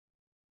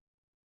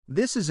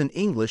This is an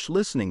English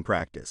listening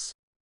practice.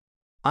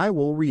 I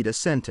will read a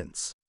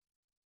sentence.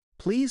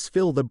 Please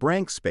fill the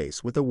blank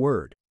space with a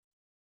word.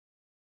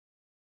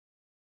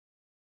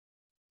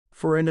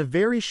 For in a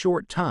very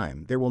short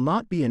time there will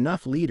not be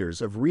enough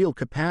leaders of real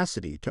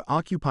capacity to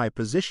occupy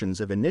positions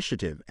of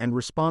initiative and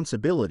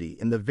responsibility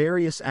in the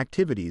various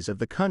activities of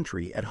the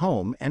country at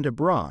home and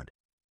abroad.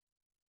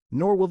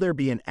 Nor will there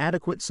be an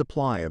adequate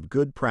supply of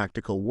good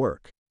practical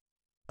work.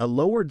 A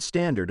lowered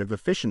standard of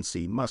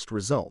efficiency must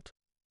result.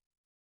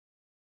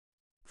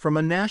 From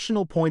a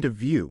national point of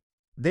view,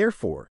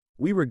 therefore,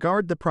 we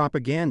regard the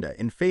propaganda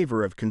in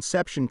favor of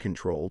conception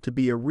control to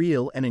be a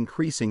real and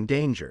increasing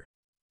danger.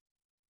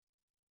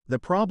 The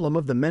problem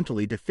of the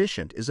mentally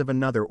deficient is of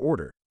another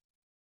order.